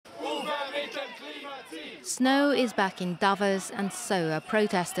Snow is back in Davos and so are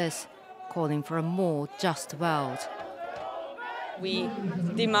protesters, calling for a more just world. We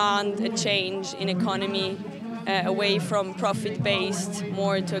demand a change in economy away from profit-based,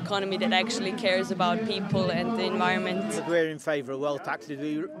 more to economy that actually cares about people and the environment. But we're in favour of wealth taxes.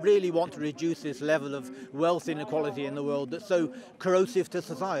 We really want to reduce this level of wealth inequality in the world that's so corrosive to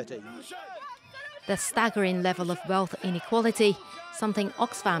society. The staggering level of wealth inequality, something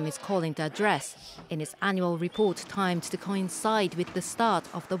Oxfam is calling to address in its annual report timed to coincide with the start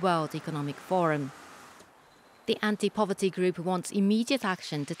of the World Economic Forum. The anti-poverty group wants immediate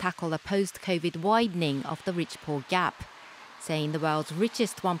action to tackle a post-COVID widening of the rich-poor gap, saying the world's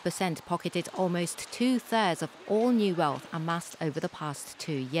richest 1% pocketed almost two-thirds of all new wealth amassed over the past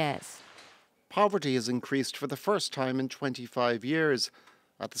 2 years. Poverty has increased for the first time in 25 years.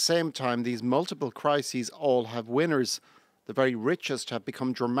 At the same time, these multiple crises all have winners. The very richest have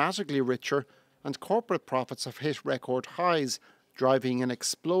become dramatically richer, and corporate profits have hit record highs, driving an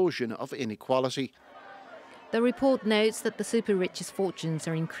explosion of inequality. The report notes that the super-rich's fortunes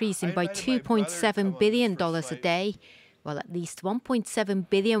are increasing by $2.7 billion a day, while at least 1.7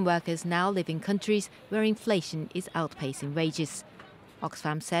 billion workers now live in countries where inflation is outpacing wages.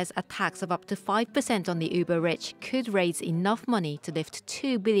 Oxfam says a tax of up to 5% on the uber-rich could raise enough money to lift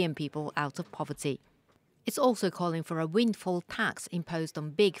 2 billion people out of poverty. It's also calling for a windfall tax imposed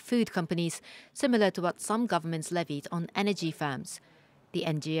on big food companies, similar to what some governments levied on energy firms. The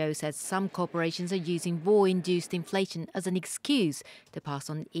NGO says some corporations are using war-induced inflation as an excuse to pass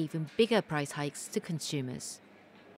on even bigger price hikes to consumers.